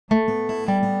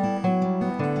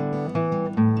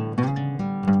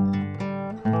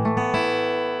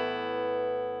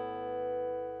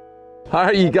All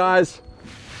right, you guys,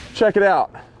 check it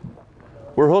out.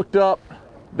 We're hooked up.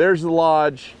 There's the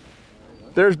lodge.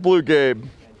 There's Blue Gabe.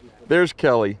 There's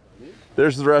Kelly.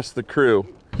 There's the rest of the crew.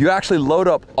 You actually load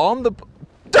up on the,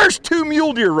 there's 2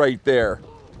 mule deer right there.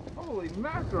 Holy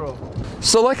mackerel.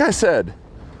 So like I said,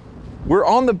 we're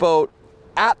on the boat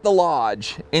at the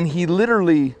lodge and he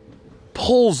literally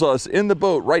pulls us in the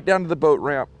boat right down to the boat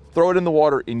ramp, throw it in the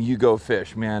water and you go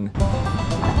fish, man.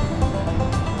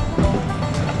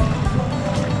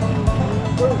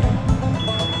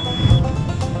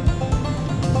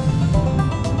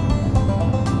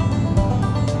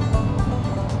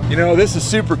 You know, this is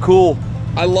super cool.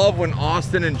 I love when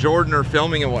Austin and Jordan are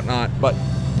filming and whatnot, but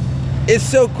it's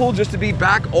so cool just to be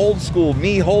back old school.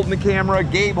 Me holding the camera,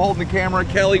 Gabe holding the camera,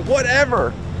 Kelly,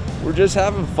 whatever. We're just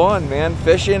having fun, man,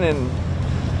 fishing and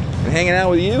hanging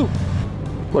out with you.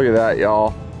 Look at that,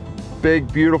 y'all.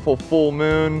 Big, beautiful full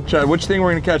moon. Chad, which thing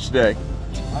we're gonna catch today?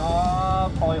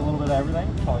 Probably a little bit of everything.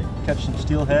 Probably catch some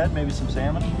steelhead, maybe some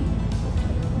salmon.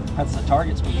 That's the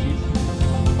target species.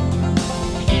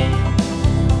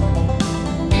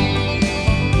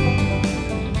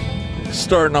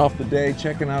 Starting off the day,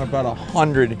 checking out about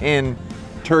 100 hen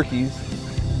turkeys.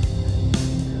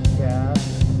 Yeah,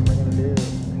 that's what we're gonna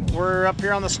do. We're up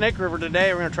here on the Snake River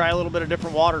today. We're gonna try a little bit of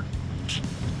different water.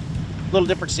 A little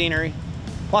different scenery.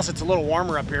 Plus it's a little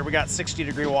warmer up here. We got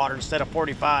 60-degree water instead of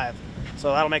 45.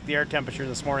 So that'll make the air temperature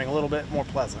this morning a little bit more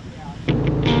pleasant.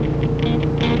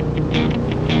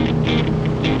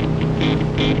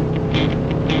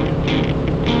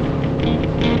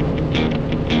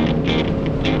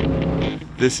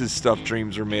 This is stuff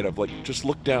dreams are made of. Like, just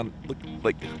look down,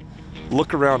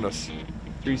 look around us.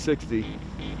 360.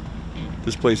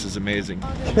 This place is amazing.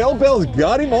 Kettlebell's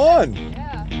got him on.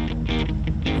 Yeah.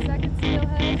 Second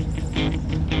steelhead.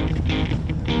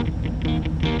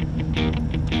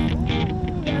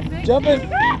 Ooh, they're big. Jumping.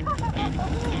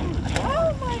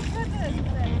 Oh my goodness.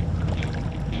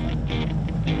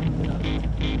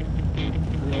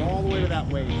 Go all the way to that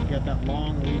waist. You got that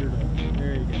long leader.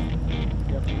 There you go.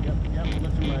 Yep,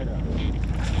 lift him right up.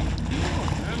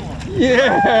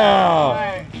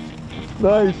 Yeah!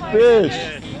 Nice fish.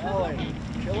 Kelly.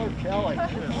 Killer Kelly.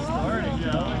 Started,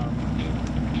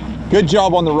 Joe. Good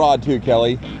job on the rod too,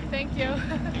 Kelly. Thank you.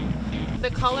 The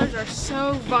colors are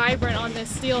so vibrant on this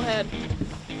steelhead.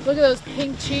 Look at those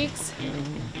pink cheeks.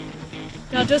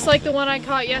 Now just like the one I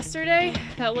caught yesterday,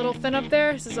 that little fin up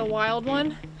there, this is a wild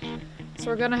one. So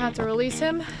we're gonna have to release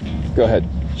him. Go ahead,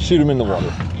 shoot him in the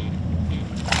water.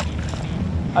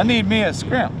 I need me a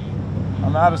scrimp.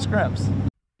 I'm out of scrimps.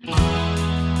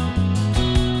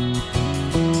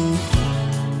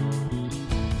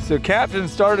 So Captain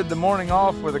started the morning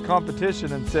off with a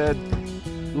competition and said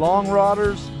long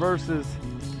rodders versus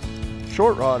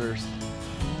short rodders.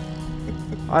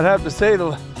 I'd have to say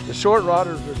the short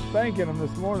rodders are spanking them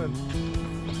this morning.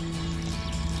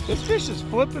 This fish is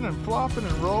flipping and flopping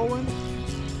and rolling,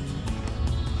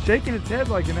 shaking its head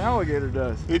like an alligator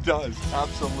does. It does,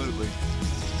 absolutely.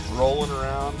 Rolling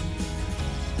around.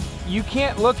 You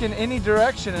can't look in any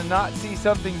direction and not see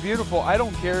something beautiful. I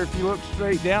don't care if you look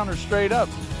straight down or straight up.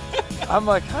 I'm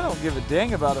like, I don't give a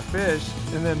dang about a fish.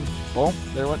 And then, boom,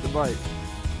 there went the bite.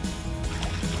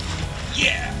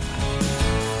 Yeah!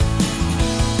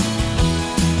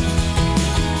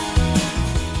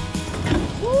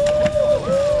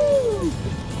 Woo!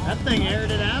 That thing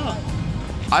aired it out.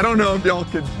 I don't know if y'all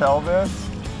can tell this,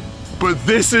 but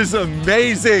this is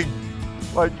amazing.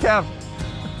 Like, Kev,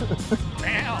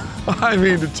 I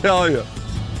mean to tell you.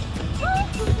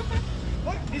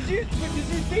 Look, did you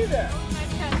see that?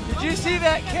 Did you see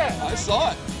that cat? I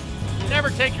saw it. You never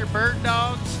take your bird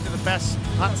dogs to the best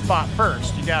hunt spot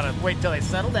first. You gotta wait till they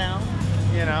settle down,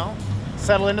 you know,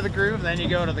 settle into the groove, and then you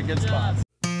go to the good spots.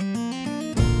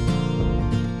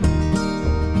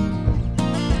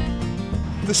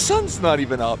 The sun's not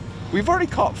even up. We've already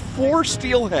caught 4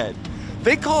 steelhead.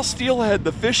 They call steelhead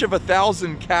the fish of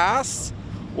 1,000 casts.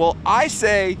 Well, I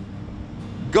say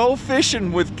go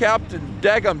fishing with Captain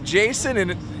Daggum Jason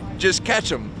and just catch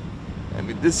them. I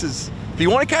mean, this is, if you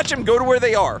want to catch them, go to where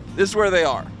they are. This is where they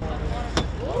are. Ooh,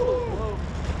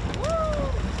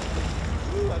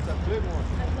 that's a big one.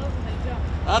 I love when they jump.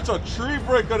 That's a tree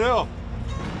breaker now.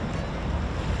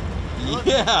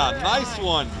 Yeah, nice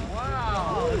one.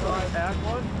 Wow. I had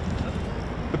one.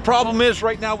 The problem is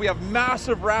right now we have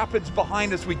massive rapids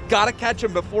behind us. We gotta catch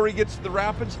him before he gets to the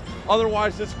rapids.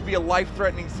 Otherwise this could be a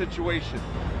life-threatening situation.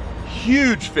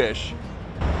 Huge fish,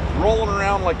 rolling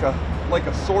around like a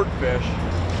swordfish.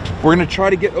 We're gonna try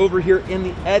to get over here in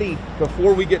the eddy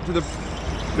before we get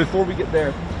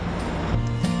there.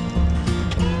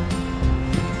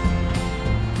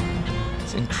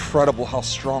 Incredible how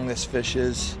strong this fish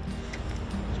is.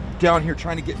 Down here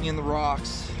trying to get me in the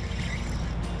rocks.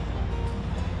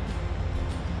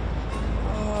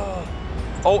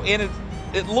 Oh, and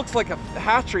it looks like a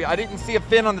hatchery. I didn't see a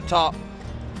fin on the top.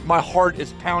 My heart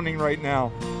is pounding right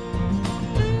now.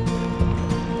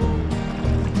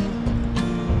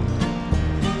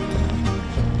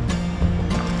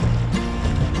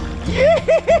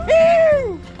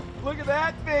 Look at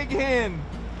that big hen.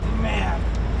 Man.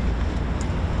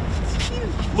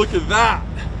 Look at that.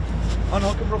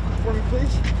 Unhook him real quick for me,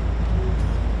 please.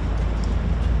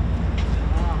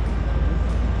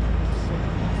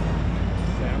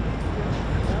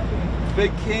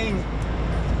 Big king.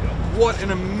 What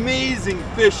an amazing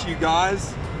fish, you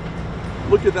guys.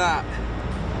 Look at that.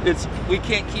 We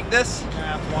can't keep this.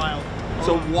 Yeah, it's wild. It's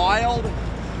a wild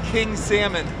king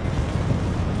salmon.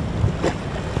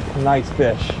 Nice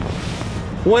fish.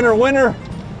 Winner, winner.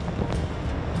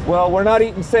 Well, we're not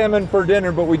eating salmon for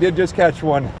dinner, but we did just catch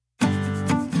one.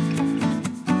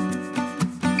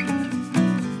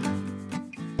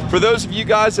 For those of you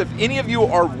guys, if any of you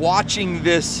are watching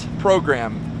this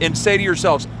program and say to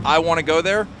yourselves, I want to go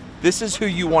there, this is who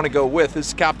you want to go with. This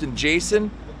is Captain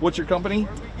Jason. What's your company?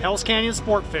 Hell's Canyon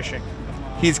Sport Fishing.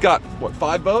 He's got, what,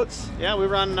 5 boats? Yeah, we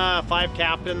run 5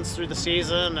 captains through the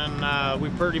season, and we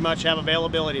pretty much have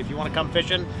availability. If you want to come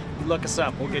fishing, look us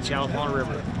up. We'll get you out on the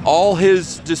river. All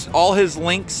his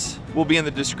links will be in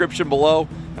the description below,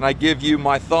 and I give you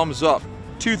my thumbs up,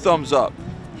 2 thumbs up.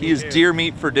 He is Deer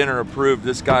Meat for Dinner approved.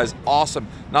 This guy's awesome.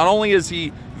 Not only is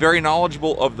he very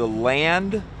knowledgeable of the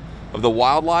land, of the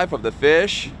wildlife, of the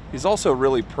fish, he's also a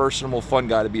really personable, fun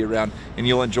guy to be around, and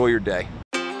you'll enjoy your day.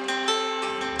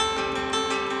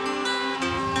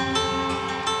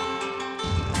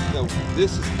 No,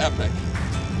 this is epic.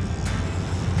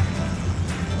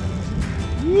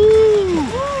 Woo!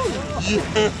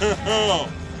 Yeah!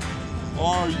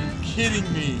 Are you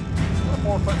kidding me?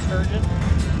 4-foot sturgeon.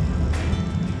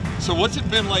 So what's it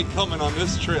been like coming on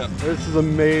this trip? This is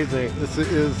amazing.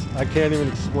 I can't even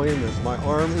explain this. My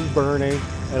arm is burning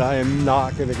and I am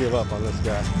not going to give up on this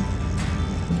guy.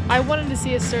 I wanted to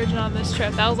see a sturgeon on this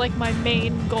trip. That was like my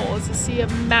main goal, is to see a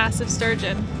massive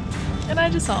sturgeon. And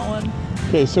I just saw one.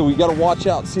 Okay, so we gotta watch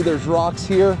out. See, there's rocks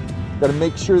here. Gotta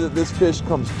make sure that this fish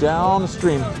comes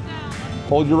downstream.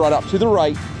 Hold your rod out to the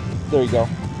right. There you go.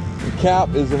 And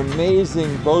Cap is an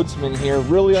amazing boatsman here,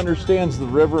 really understands the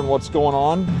river and what's going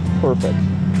on. Perfect.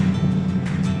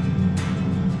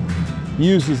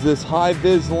 Uses this high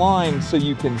vis line so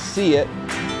you can see it.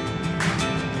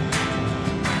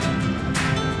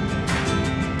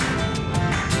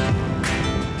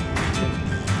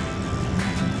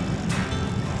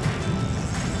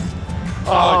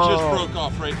 Oh, it just broke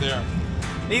off right there.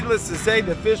 Needless to say,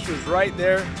 the fish was right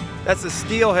there. That's a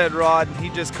steelhead rod, and he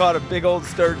just caught a big old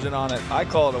sturgeon on it. I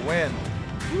call it a win.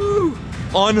 Woo!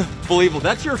 Unbelievable.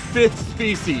 That's your 5th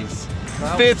species.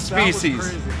 Fifth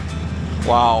species.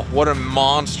 Wow, what a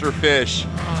monster fish.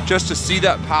 Just to see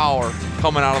that power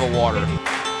coming out of the water.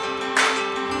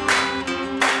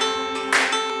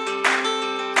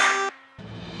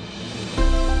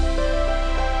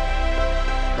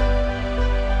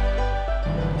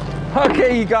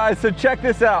 Okay, you guys, so check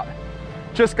this out.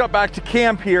 Just got back to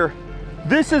camp here.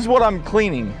 This is what I'm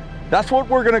cleaning. That's what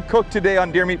we're gonna cook today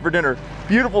on Deer Meat for Dinner.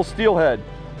 Beautiful steelhead.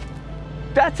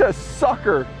 That's a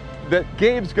sucker that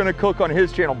Gabe's gonna cook on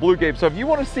his channel, Blue Gabe. So if you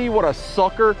wanna see what a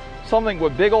sucker, something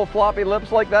with big old floppy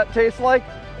lips like that tastes like,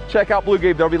 check out Blue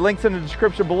Gabe. There'll be links in the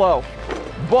description below.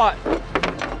 But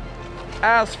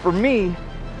as for me,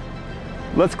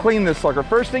 let's clean this sucker.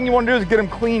 First thing you wanna do is get him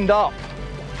cleaned up.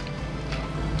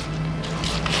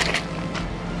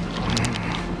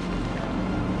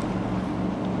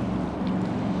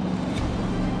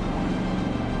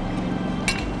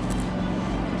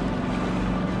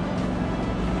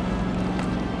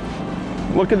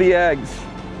 Look at the eggs.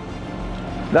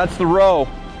 That's the roe.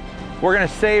 We're gonna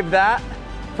save that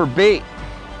for bait.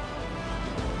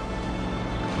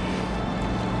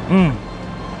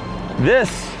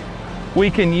 This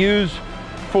we can use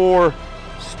for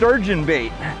sturgeon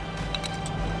bait.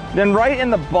 Then right in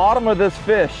the bottom of this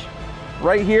fish,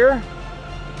 right here,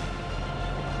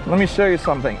 let me show you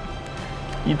something.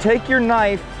 You take your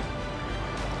knife,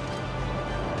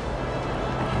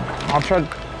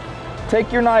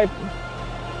 take your knife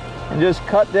and just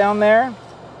cut down there.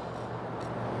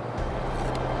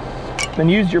 Then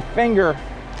use your finger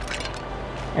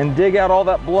and dig out all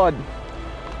that blood.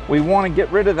 We want to get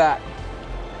rid of that.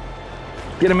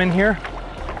 Get them in here.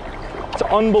 It's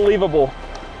unbelievable.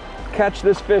 Catch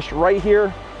this fish right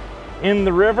here in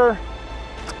the river,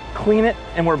 clean it,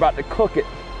 and we're about to cook it.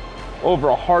 over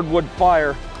a hardwood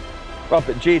fire up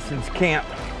at Jason's camp.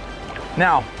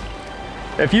 Now,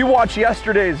 if you watched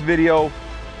yesterday's video,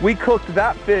 we cooked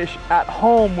that fish at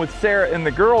home with Sarah and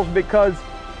the girls because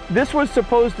this was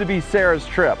supposed to be Sarah's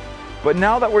trip. But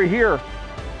now that we're here,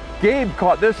 Gabe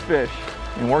caught this fish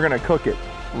and we're gonna cook it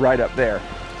right up there.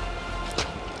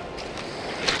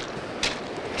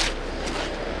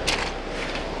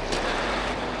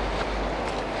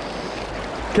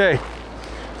 Okay,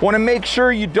 want to make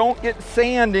sure you don't get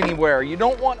sand anywhere. You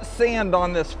don't want sand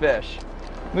on this fish.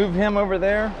 Move him over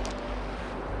there.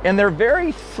 And they're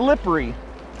very slippery.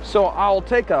 So I'll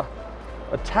take a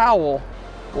towel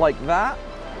like that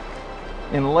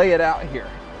and lay it out here.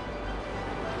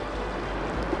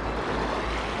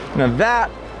 Now that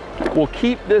will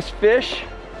keep this fish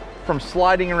from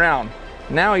sliding around.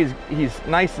 Now he's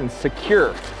nice and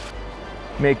secure.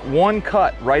 Make one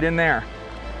cut right in there.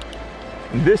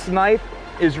 This knife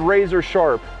is razor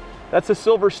sharp. That's a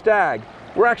Silver Stag.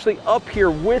 We're actually up here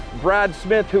with Brad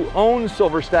Smith, who owns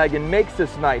Silver Stag and makes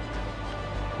this knife.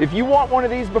 If you want one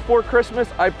of these before Christmas,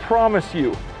 I promise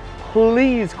you,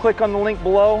 please click on the link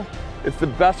below. It's the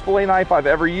best fillet knife I've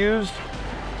ever used,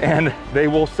 and they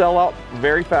will sell out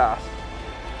very fast.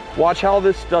 Watch how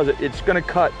this does it. It's gonna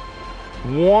cut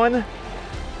one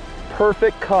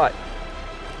perfect cut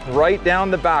right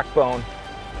down the backbone,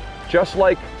 just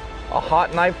like a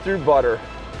hot knife through butter,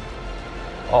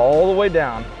 all the way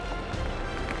down.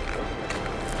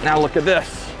 Now look at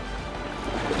this.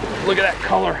 Look at that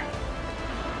color.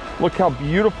 Look how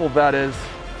beautiful that is.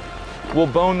 We'll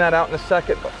bone that out in a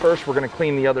second, but first we're gonna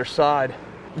clean the other side.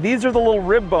 These are the little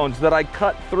rib bones that I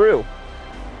cut through.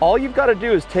 All you've got to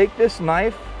do is take this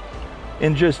knife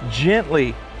and just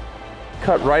gently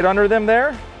cut right under them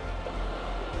there.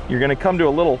 You're gonna come to a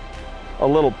little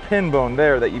pin bone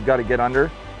there that you've got to get under.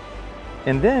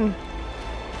 And then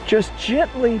just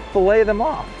gently fillet them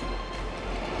off.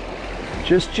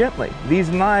 Just gently. These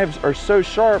knives are so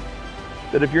sharp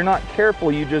that if you're not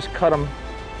careful, you just cut them.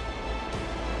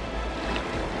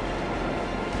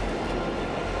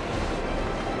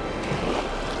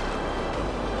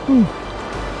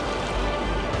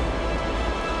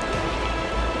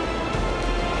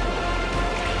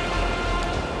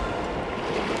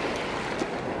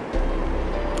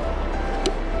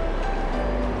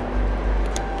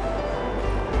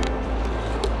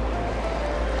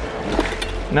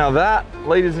 Now that,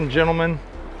 ladies and gentlemen,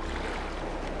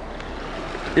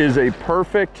 is a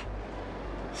perfect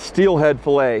steelhead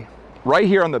fillet right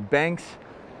here on the banks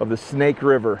of the Snake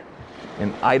River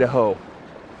in Idaho.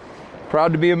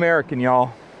 Proud to be American,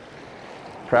 y'all.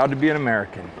 Proud to be an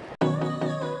American.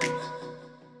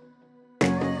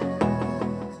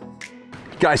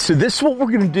 Guys, so this is what we're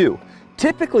gonna do.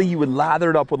 Typically you would lather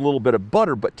it up with a little bit of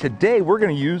butter, but today we're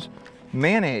gonna use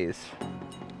mayonnaise.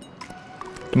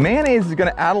 Mayonnaise is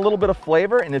gonna add a little bit of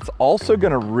flavor, and it's also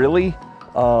gonna really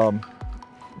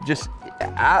just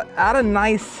add a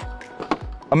nice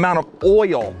amount of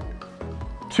oil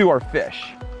to our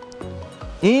fish.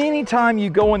 Anytime you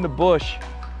go in the bush,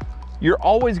 you're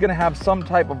always gonna have some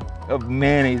type of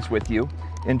mayonnaise with you,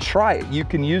 and try it. You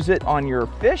can use it on your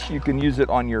fish, you can use it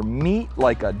on your meat,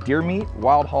 like a deer meat,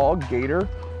 wild hog, gator,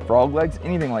 frog legs,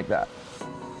 anything like that.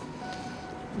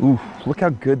 Ooh, look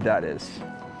how good that is.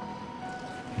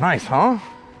 Nice, huh?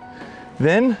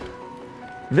 Then,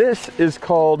 this is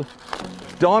called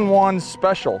Don Juan's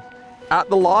Special. At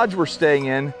the lodge we're staying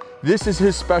in, this is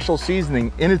his special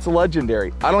seasoning, and it's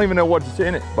legendary. I don't even know what's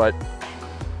in it, but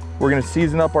we're gonna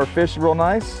season up our fish real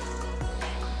nice.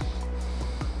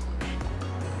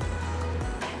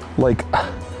 Like,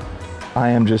 I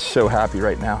am just so happy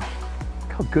right now.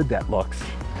 Look how good that looks.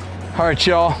 All right,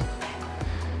 y'all.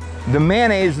 The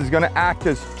mayonnaise is gonna act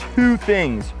as two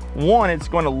things. One, it's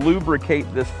going to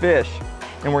lubricate this fish,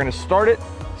 and we're going to start it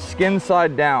skin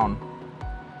side down,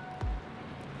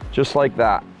 just like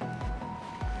that.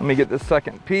 Let me get this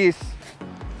second piece.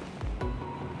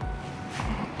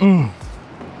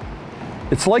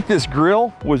 It's like this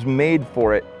grill was made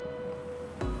for it.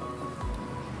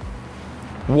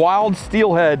 Wild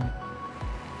steelhead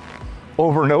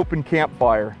over an open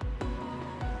campfire.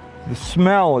 The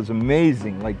smell is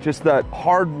amazing, like just that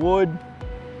hard wood.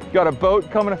 Got a boat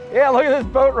coming up. Yeah, look at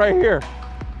this boat right here.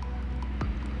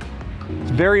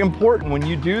 It's very important when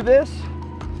you do this,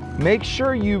 make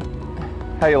sure you,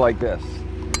 how you like this?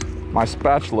 My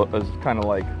spatula is kind of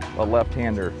like a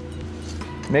left-hander.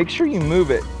 Make sure you move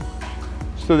it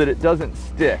so that it doesn't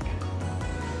stick.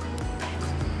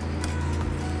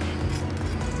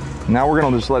 Now we're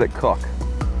gonna just let it cook.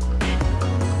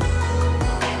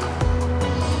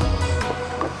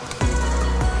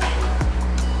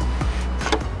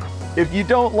 If you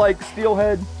don't like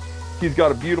steelhead, he's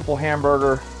got a beautiful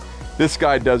hamburger. This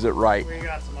guy does it right. We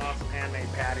got some awesome handmade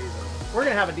patties. We're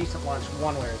gonna have a decent lunch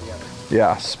one way or the other.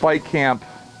 Yeah, Spike Camp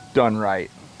done right.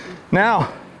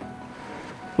 Now,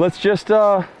 let's just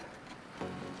oh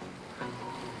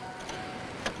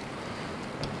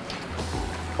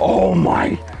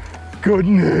my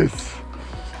goodness.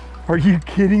 Are you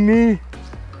kidding me?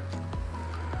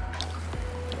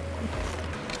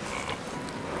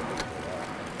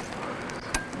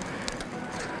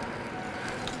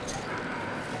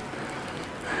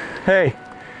 Hey,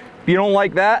 if you don't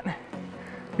like that,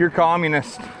 you're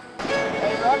communist.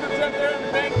 Hey, Robert's up there in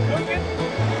the bank cooking.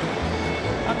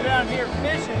 I'm down here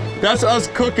fishing. That's us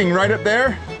cooking right up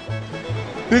there.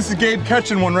 This is Gabe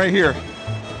catching one right here.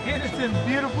 And it's in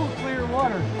beautiful, clear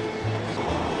water.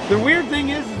 The weird thing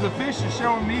is the fish is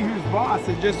showing me who's boss.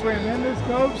 It just swam in this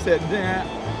cove, said, nah,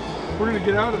 we're gonna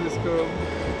get out of this cove.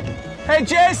 Hey,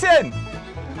 Jason!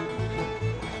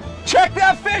 Check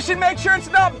that fish and make sure it's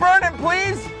not burning,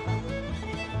 please.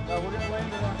 We're gonna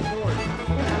land it on shore.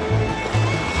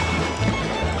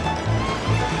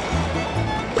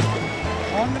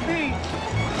 On the beach.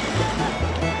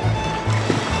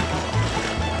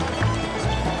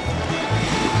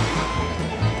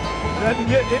 Doesn't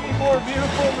get any more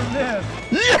beautiful than this.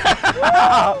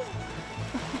 Yeah!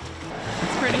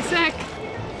 It's pretty sick.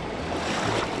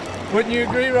 Wouldn't you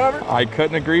agree, Robert? I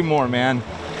couldn't agree more, man.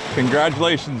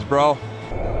 Congratulations, bro.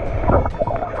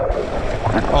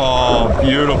 Oh,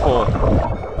 beautiful.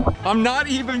 I'm not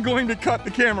even going to cut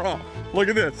the camera off. Look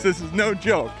at this. This is no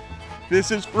joke.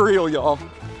 This is for real, y'all.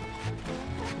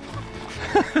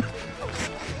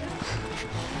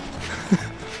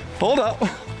 Hold up.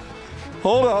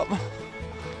 Hold up.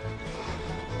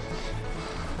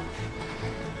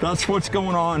 That's what's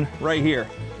going on right here.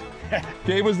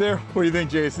 Gabe was there. What do you think,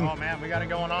 Jason? Oh man, we got it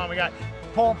going on. We got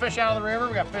pulling fish out of the river.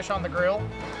 We got fish on the grill.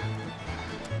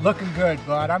 Looking good,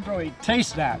 bud. I'm going to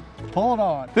taste that. Pull it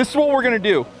on. This is what we're gonna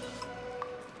do.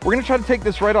 We're gonna try to take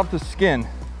this right off the skin.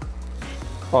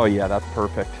 Oh yeah, that's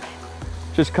perfect.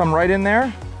 Just come right in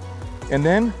there and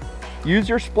then use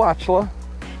your spatula,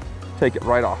 take it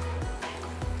right off.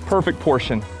 Perfect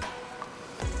portion.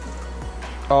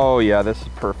 Oh yeah, this is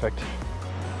perfect.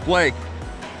 Blake,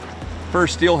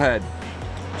 first steelhead.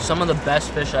 Some of the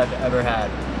best fish I've ever had.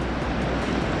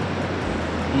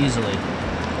 Easily.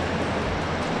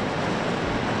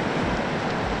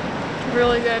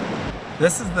 Really good.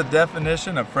 This is the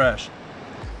definition of fresh.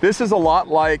 This is a lot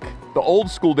like the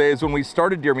old school days when we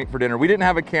started Deer Meat for Dinner. We didn't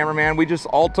have a cameraman. We just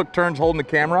all took turns holding the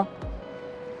camera.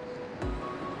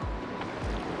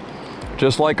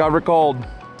 Just like I recalled.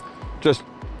 Just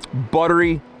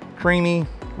buttery, creamy,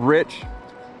 rich,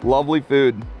 lovely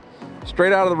food.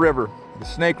 Straight out of the river, the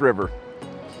Snake River.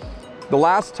 The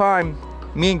last time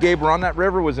me and Gabe were on that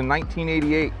river was in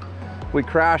 1988. We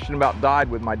crashed and about died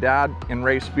with my dad and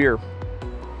Ray Spear.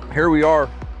 Here we are,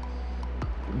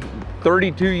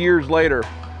 32 years later,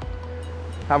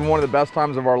 having one of the best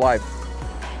times of our life.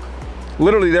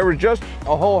 Literally, there was just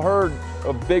a whole herd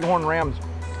of bighorn rams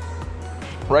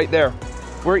right there.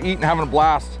 We're eating, having a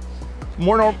blast.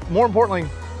 More importantly,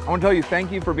 I want to tell you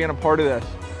thank you for being a part of this.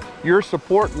 Your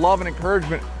support, love, and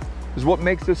encouragement is what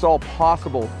makes this all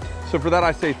possible. So for that,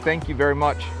 I say thank you very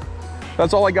much.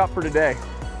 That's all I got for today.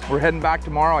 We're heading back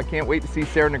tomorrow. I can't wait to see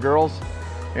Sarah and the girls.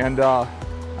 And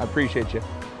I appreciate you.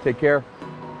 Take care.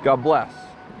 God bless.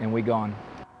 And we gone.